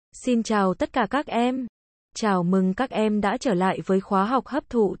Xin chào tất cả các em. Chào mừng các em đã trở lại với khóa học hấp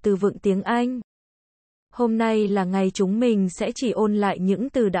thụ từ vựng tiếng Anh. Hôm nay là ngày chúng mình sẽ chỉ ôn lại những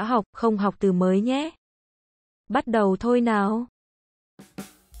từ đã học, không học từ mới nhé. Bắt đầu thôi nào.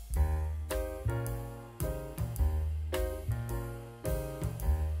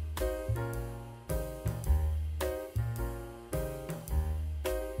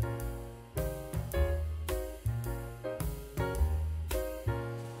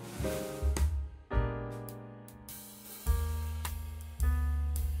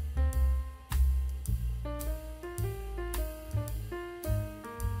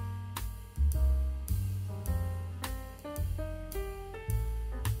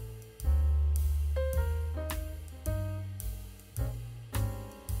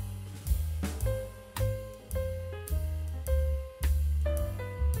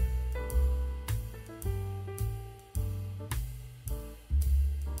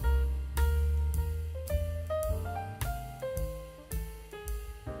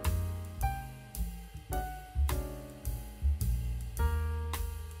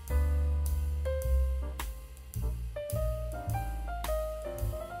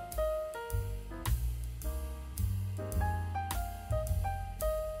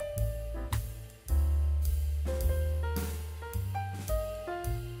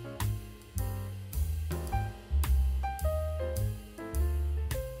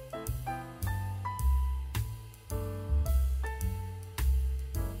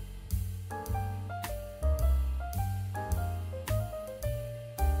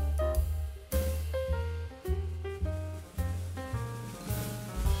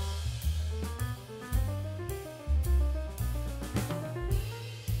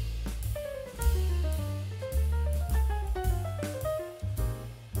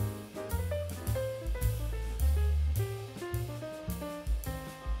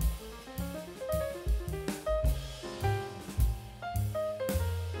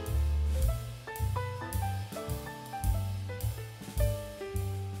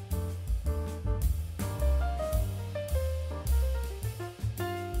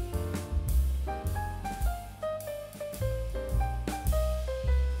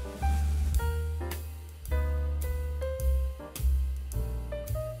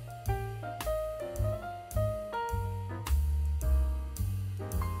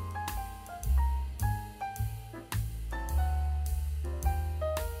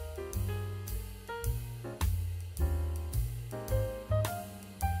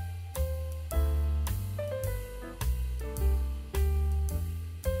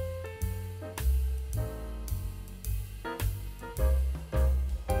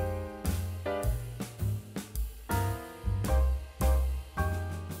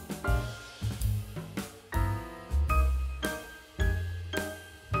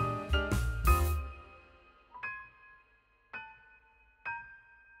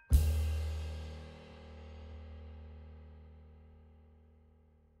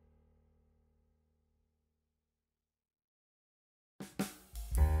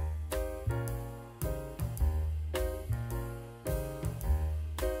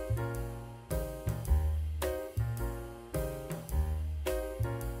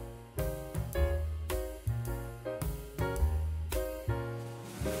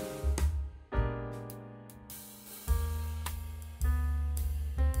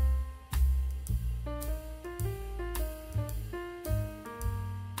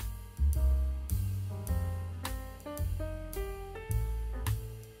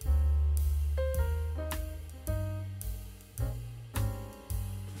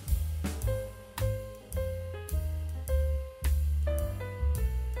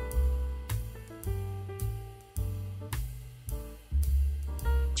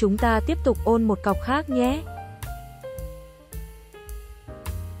 Chúng ta tiếp tục ôn một cọc khác nhé.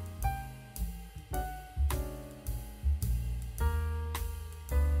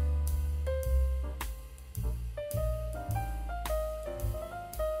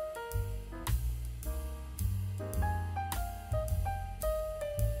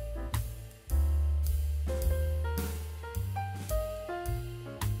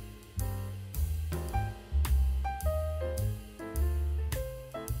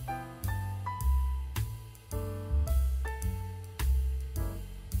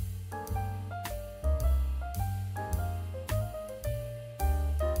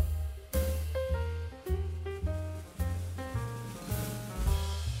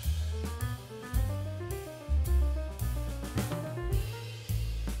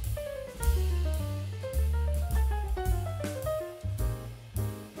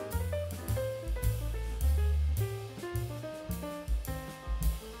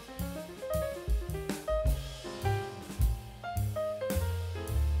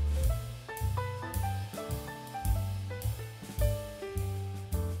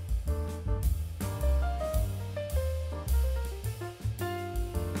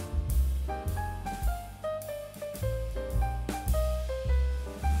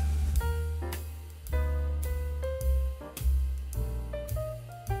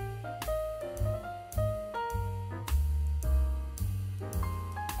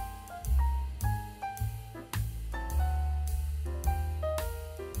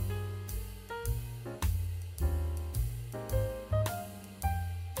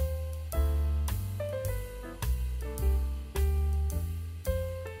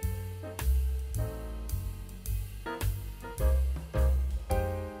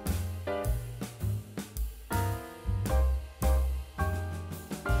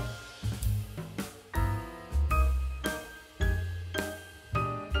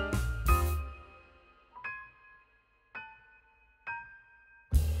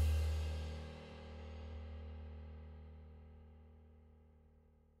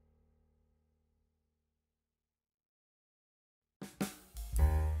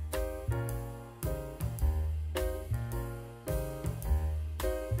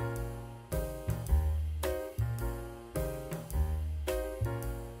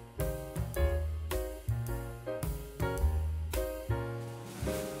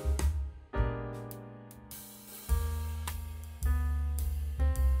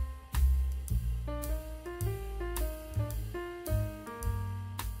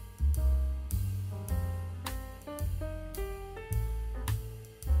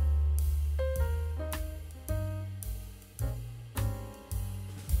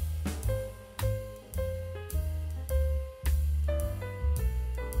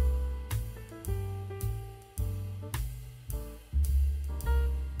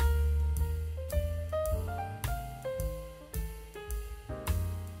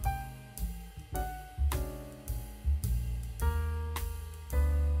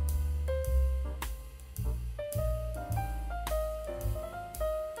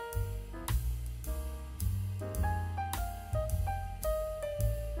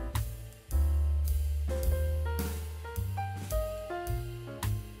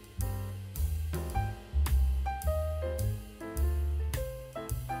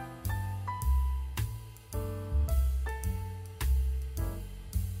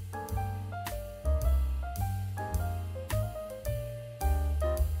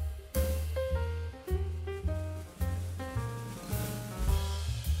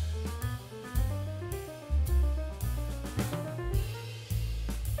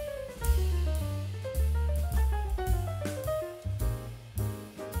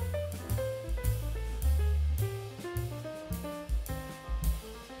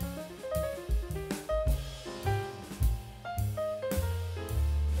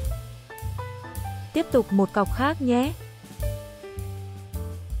 Tiếp tục một cọc khác nhé.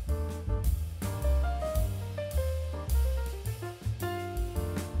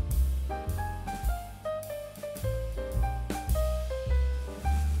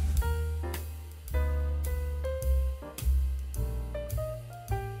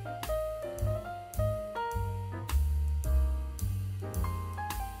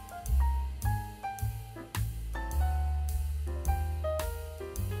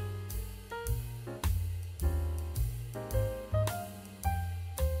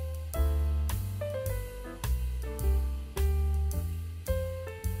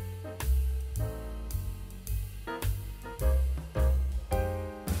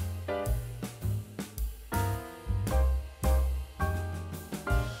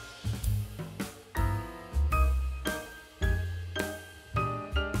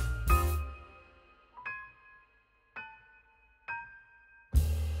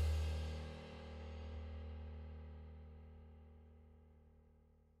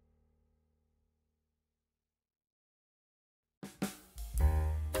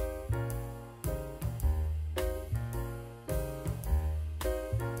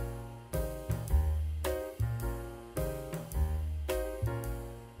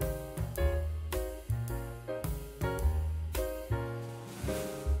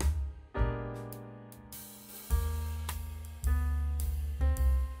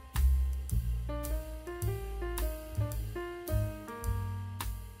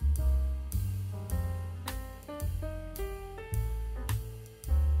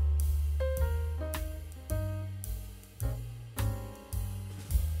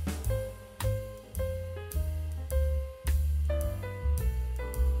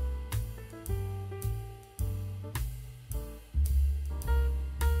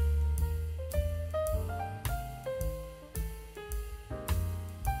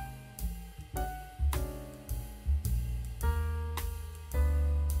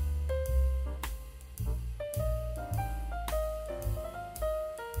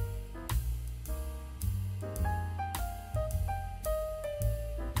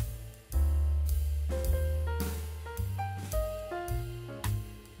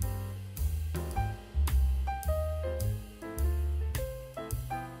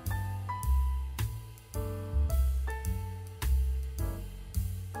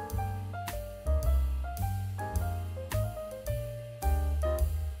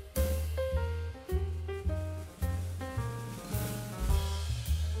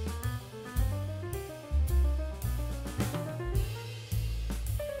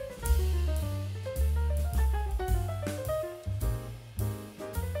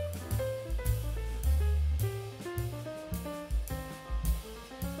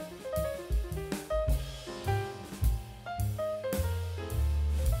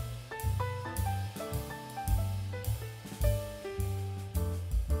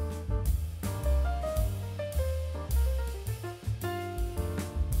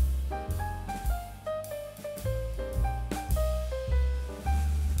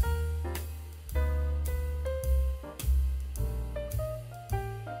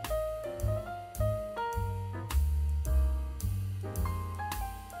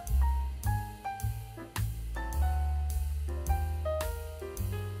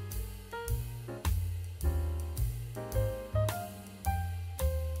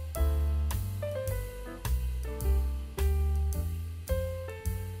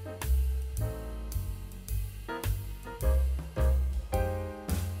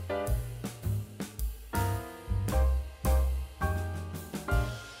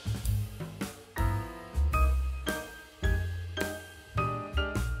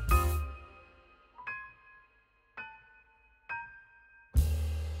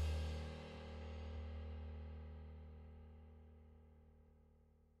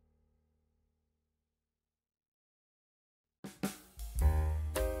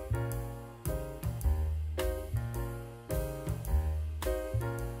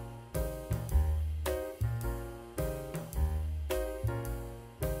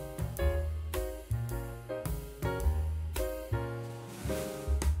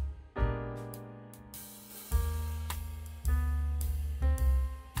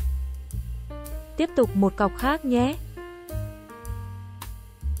 Tiếp tục một cọc khác nhé.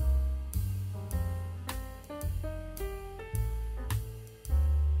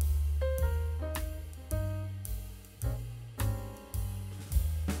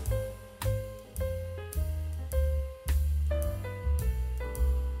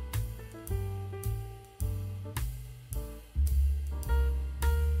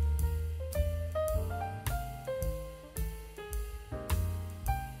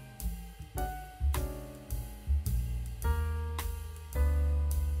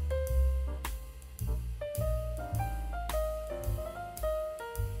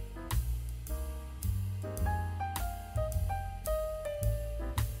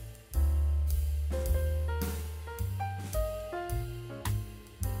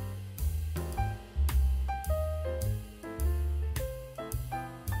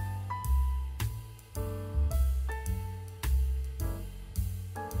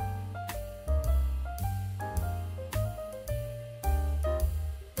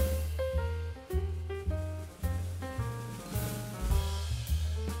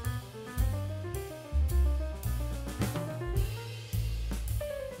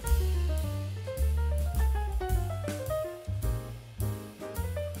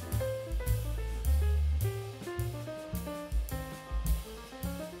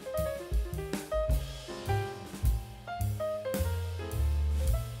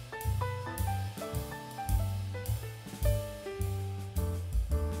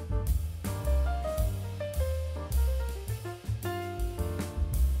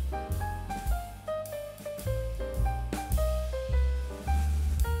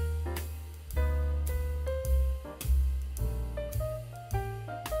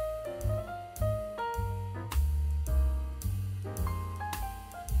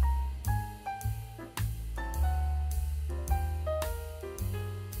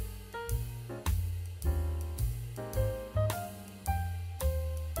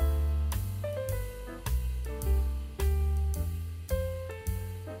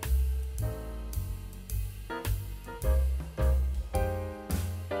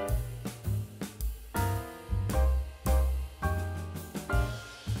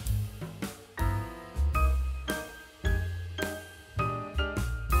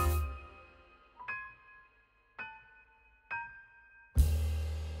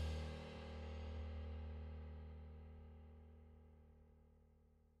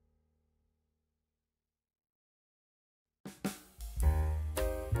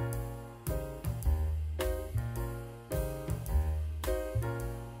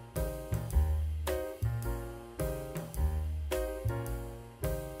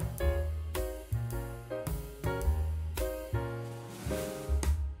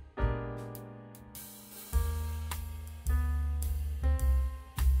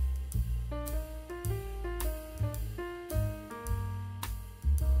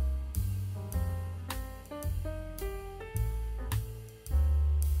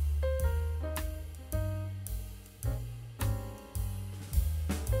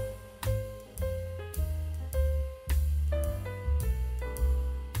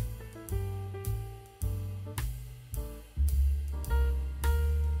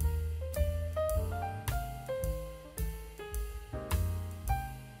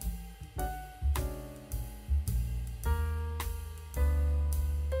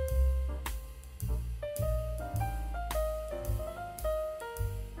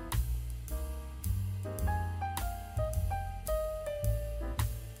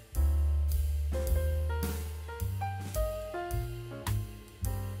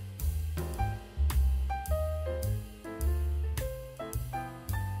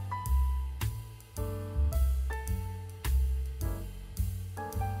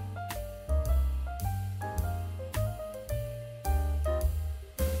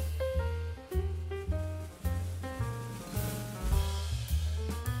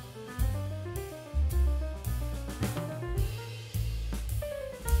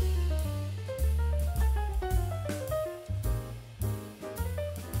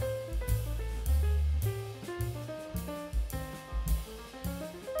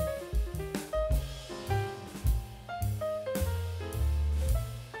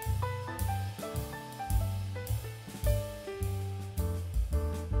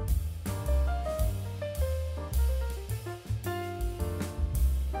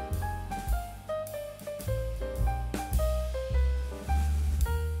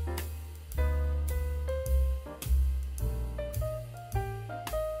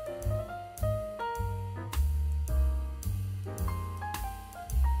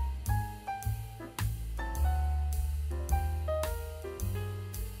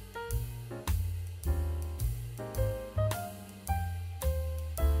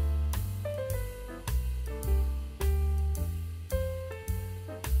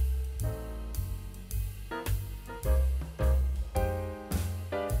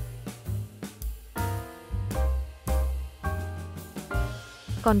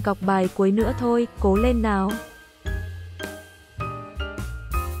 Còn cọc bài cuối nữa thôi, cố lên nào.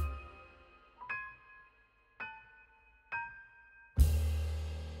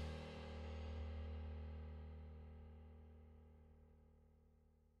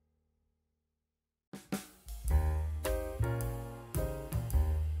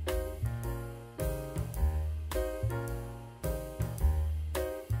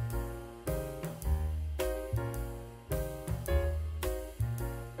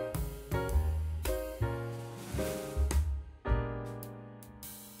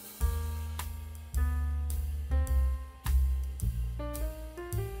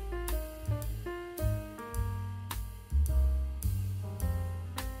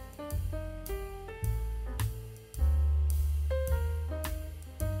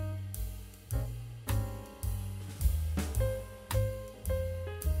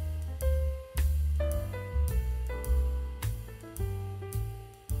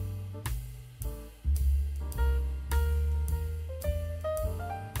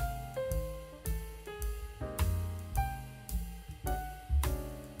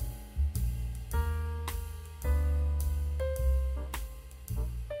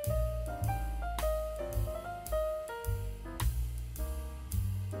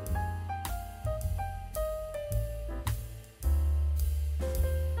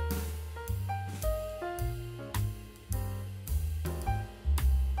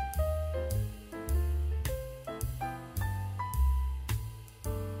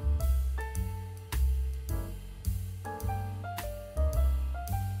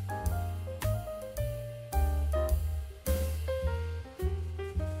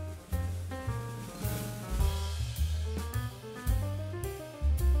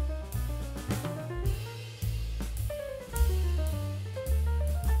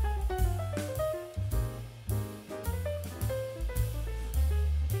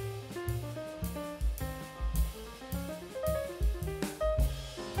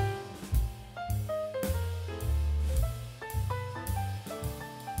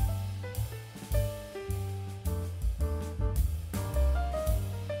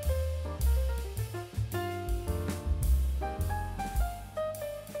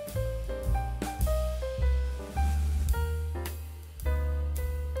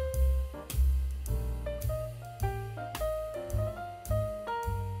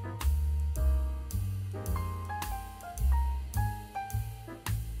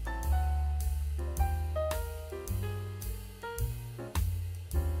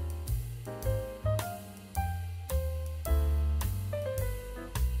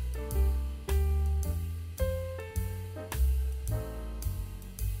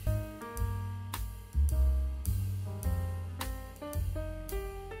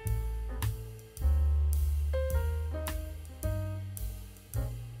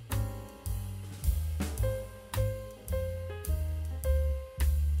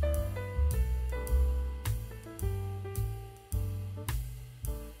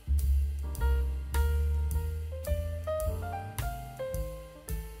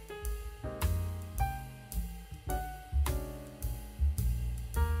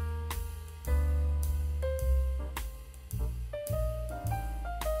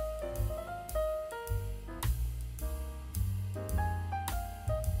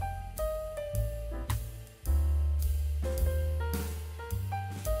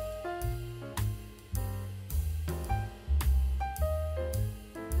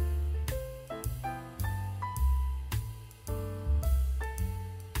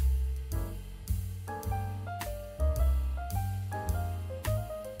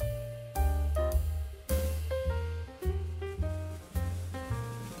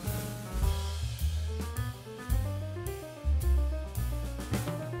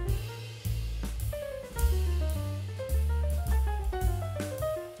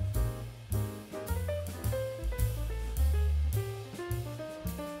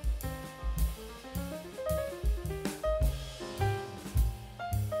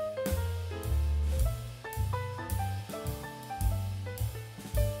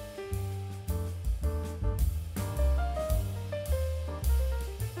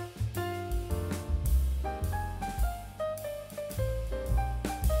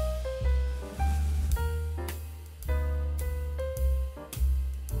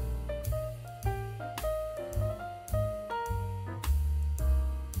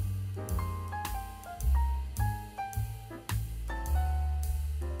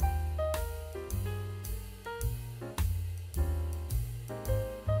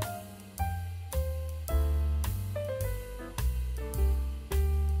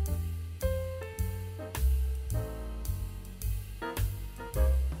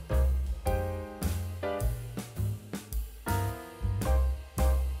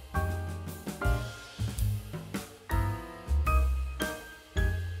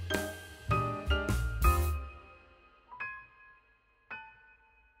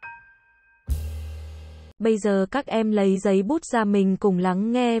 Bây giờ các em lấy giấy bút ra mình cùng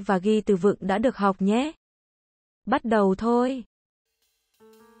lắng nghe và ghi từ vựng đã được học nhé. Bắt đầu thôi.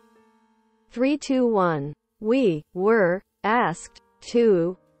 3, 2, 1. We were asked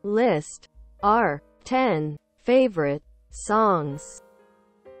to list our 10 favorite songs.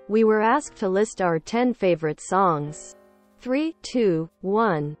 We were asked to list our 10 favorite songs. 3, 2,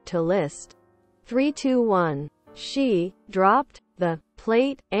 1. To list. 3, 2, 1. She dropped the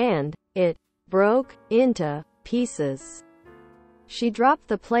plate and it broke into pieces. She dropped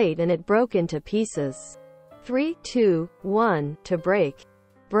the plate and it broke into pieces. 3, 2, 1. To break.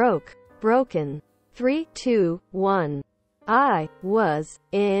 Broke. Broken. 3, 2, 1. I was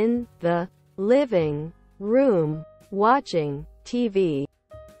in the living room watching TV.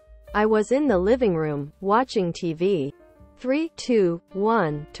 I was in the living room watching TV. 3, 2,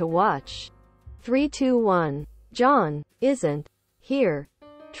 1. To watch. 3, 2, 1. John isn't here.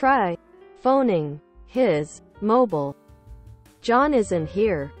 Try phoning his mobile. John isn't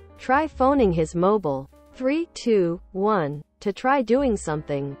here. Try phoning his mobile. 3, 2, 1. To try doing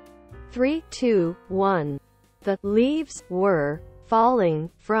something. 3, 2, 1. The leaves were falling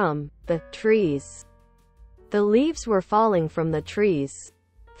from the trees. The leaves were falling from the trees.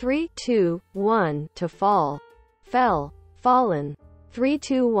 3, 2, 1. To fall. Fell. Fallen. 3,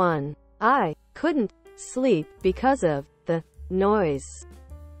 2, 1. I couldn't sleep because of the noise.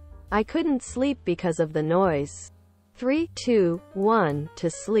 I couldn't sleep because of the noise. 3, 2, 1. To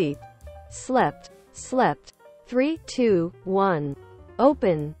sleep. Slept. Slept. 3, 2, 1.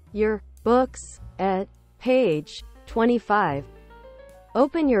 Open your books at page 25.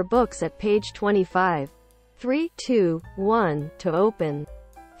 Open your books at page 25. 3, 2, 1. To open.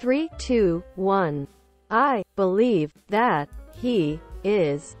 3, 2, 1. I believe that he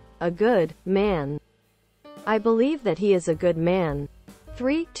is a good man. I believe that he is a good man.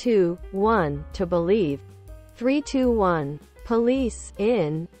 3, 2, 1. To believe. 3, 2, 1. Police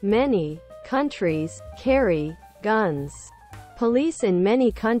in many countries carry guns. Police in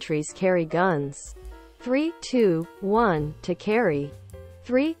many countries carry guns. 3, 2, 1. To carry.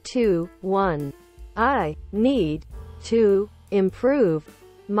 3, 2, 1. I need to improve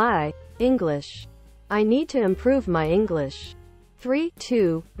my English. I need to improve my English. 3,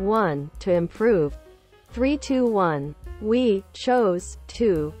 2, 1. To improve. 3, 2, 1. We chose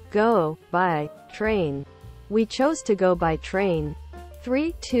to go by train. We chose to go by train.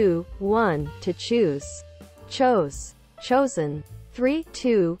 3, 2, 1. To choose. Chose. Chosen. 3,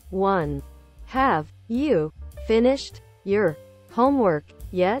 2, 1. Have you finished your homework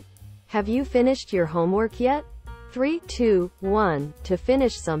yet? Have you finished your homework yet? 3, 2, 1. To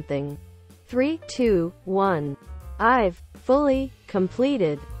finish something. 3, 2, 1. I've fully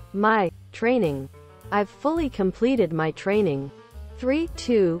completed my training. I've fully completed my training. 3,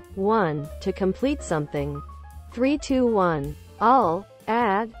 2, 1. To complete something. 3, 2, 1. I'll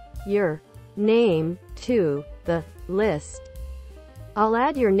add your name to the list. I'll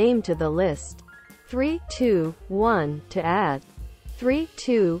add your name to the list. 3, 2, 1. To add. 3,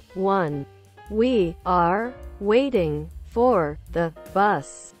 2, 1. We are waiting for the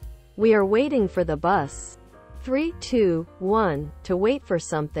bus. We are waiting for the bus. 3, 2, 1. To wait for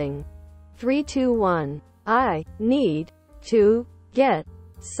something. 3, 2, 1. I need to get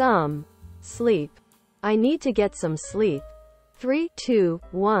some sleep. I need to get some sleep. 3, 2,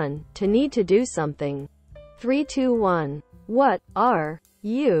 1. To need to do something. 3, 2, 1. What are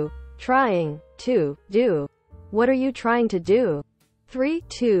you trying to do? What are you trying to do? 3,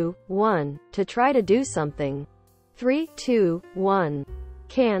 2, 1. To try to do something. 3, 2, 1.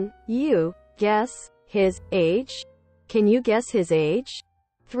 Can you guess his age? Can you guess his age?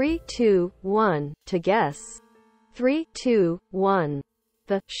 3, 2, 1. To guess. 3, 2, 1.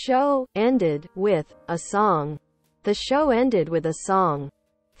 The show ended with a song. The show ended with a song.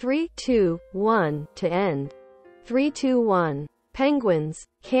 3, 2, 1. To end. 3, 2, 1. Penguins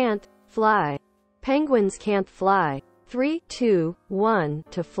can't fly. Penguins can't fly. 3, 2, 1.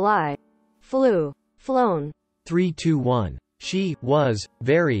 To fly. Flew. Flown. 3, 2, 1. She was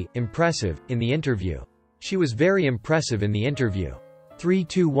very impressive in the interview. She was very impressive in the interview. 3,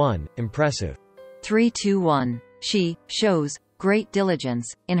 2, 1. Impressive. 3, 2, 1. She shows great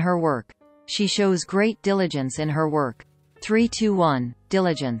diligence in her work. She shows great diligence in her work. 3, 2, 1.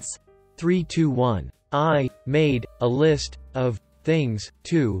 Diligence. 3, 2, 1. I made a list of things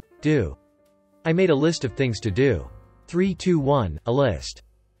to do. I made a list of things to do. 3, 2, 1. A list.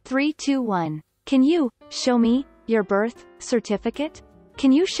 3, 2, 1. Can you show me your birth certificate?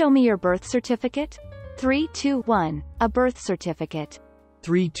 Can you show me your birth certificate? 3, 2, 1. A birth certificate.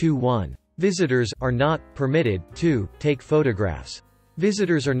 3, 2, 1. Visitors are not permitted to take photographs.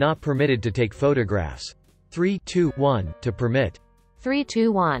 Visitors are not permitted to take photographs. 3, 2, 1, to permit. 3,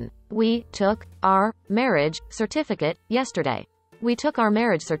 2, 1. We took our marriage certificate yesterday. We took our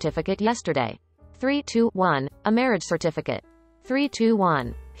marriage certificate yesterday. 3, 2, 1. A marriage certificate. 3, 2,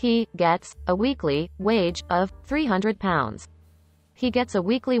 1. He gets a weekly wage of £300. He gets a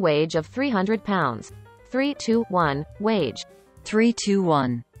weekly wage of £300. 3, 2, 1. Wage. 3, 2,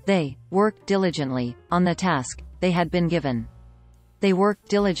 1. They worked diligently on the task they had been given. They worked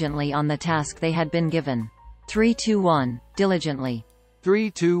diligently on the task they had been given. 3, 2, 1. Diligently.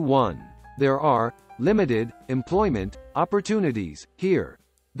 3, 2, 1. There are limited employment opportunities here.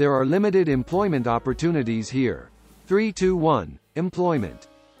 There are limited employment opportunities here. 3, 2, 1. Employment.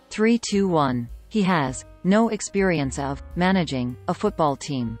 3, 2, 1. He has no experience of managing a football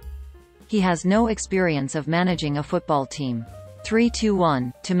team. He has no experience of managing a football team. 3, 2,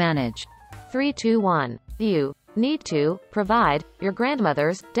 1. To manage. 3, 2, 1. You need to provide your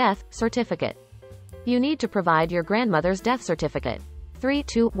grandmother's death certificate. You need to provide your grandmother's death certificate. 3,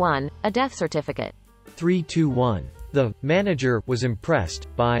 2, 1. A death certificate. 3, 2, 1. The manager was impressed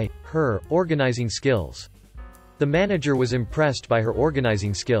by her organizing skills. The manager was impressed by her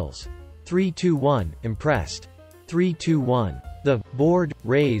organizing skills. 3, 2, 1. Impressed. 3, 2, 1. The board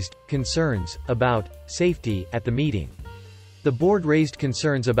raised concerns about safety at the meeting. The board raised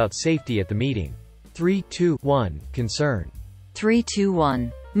concerns about safety at the meeting. 3, 2, 1. Concern. 3, 2,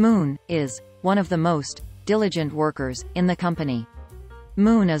 1. Moon is one of the most diligent workers in the company.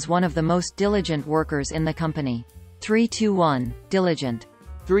 Moon is one of the most diligent workers in the company. 3, 2, 1. Diligent.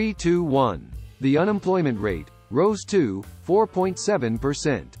 3, 2, 1. The unemployment rate rose to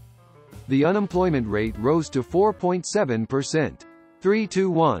 4.7%. The unemployment rate rose to 4.7%. 3, 2,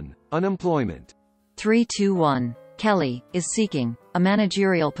 1. Unemployment. 3, 2, 1. Kelly is seeking a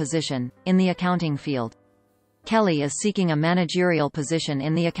managerial position in the accounting field. Kelly is seeking a managerial position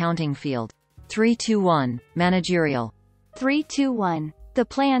in the accounting field. 3, 2, 1. Managerial. 3, 2, 1. The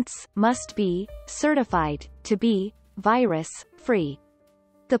plants must be certified to be virus-free.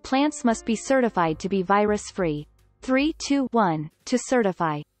 The plants must be certified to be virus-free. 3, 2, 1. To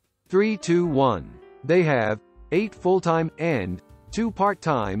certify. 3, 2, 1. They have 8 full-time and 2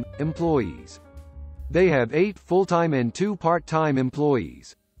 part-time employees. They have 8 full-time and 2 part-time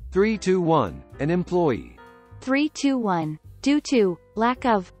employees. 3, 2, 1. An employee. 3, 2, 1. Due to lack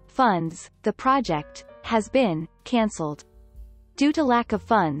of funds, the project has been cancelled. Due to lack of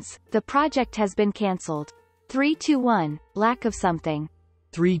funds, the project has been cancelled. 3, 2, 1. Lack of something.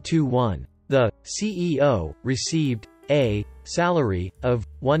 3, 2, 1. The CEO received a salary of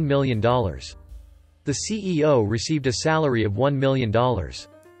 $1 million. The CEO received a salary of $1 million.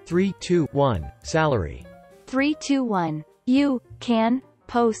 3, 2, 1. Salary. 3, 2, 1. You can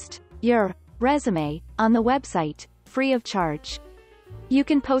post your resume on the website free of charge. You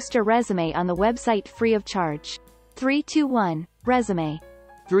can post your resume on the website free of charge. 3, 2, 1. Resume.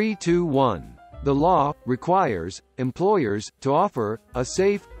 3, 2, 1. The law requires employers to offer a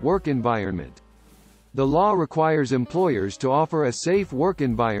safe work environment. The law requires employers to offer a safe work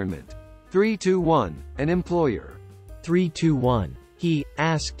environment. 3, 2, 1. An employer. 3, 2, 1. He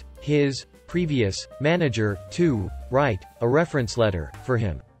asked his previous manager to write a reference letter for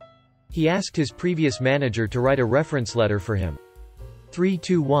him. He asked his previous manager to write a reference letter for him. 3,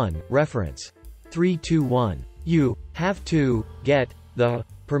 2, 1. Reference. 3, 2, 1. You have to get the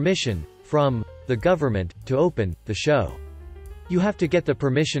permission from the government to open the show. You have to get the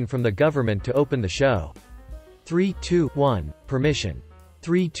permission from the government to open the show. 3, 2, 1. Permission.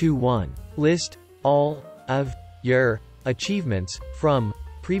 3, 2, 1. List all of your achievements from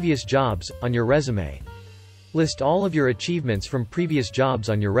previous jobs on your resume. List all of your achievements from previous jobs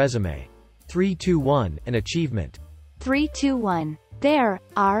on your resume. 3, 2, 1. An achievement. 3, 2, 1. There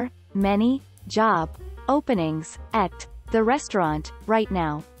are many job openings at the restaurant right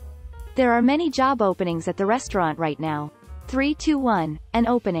now. There are many job openings at the restaurant right now. 3, 2, 1. An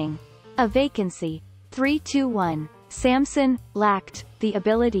opening. A vacancy. 3, 2, 1. Samson lacked the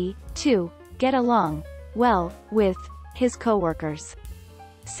ability to get along well with his coworkers.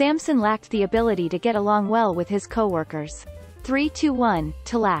 Samson lacked the ability to get along well with his coworkers. 3, 2, 1.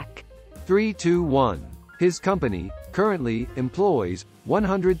 To lack. 3, 2, 1. His company currently employs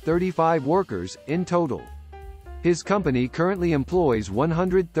 135 workers in total. His company currently employs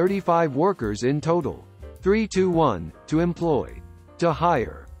 135 workers in total. 3, 2, 1. To employ. To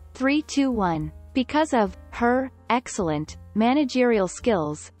hire. 3, 2, 1. Because of her excellent managerial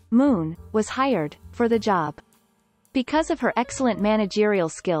skills, Moon was hired for the job. Because of her excellent managerial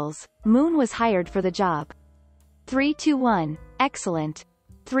skills, Moon was hired for the job. 3, 2, 1. Excellent.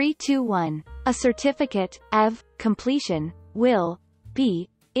 3, 2, 1. A certificate of completion will be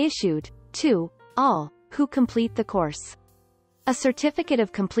issued to all who complete the course. A certificate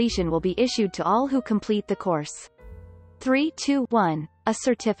of completion will be issued to all who complete the course. 3, 2, 1. A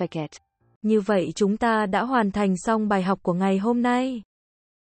certificate. Như vậy chúng ta đã hoàn thành xong bài học của ngày hôm nay.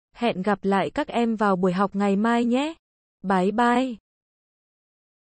 Hẹn gặp lại các em vào buổi học ngày mai nhé. Bye bye.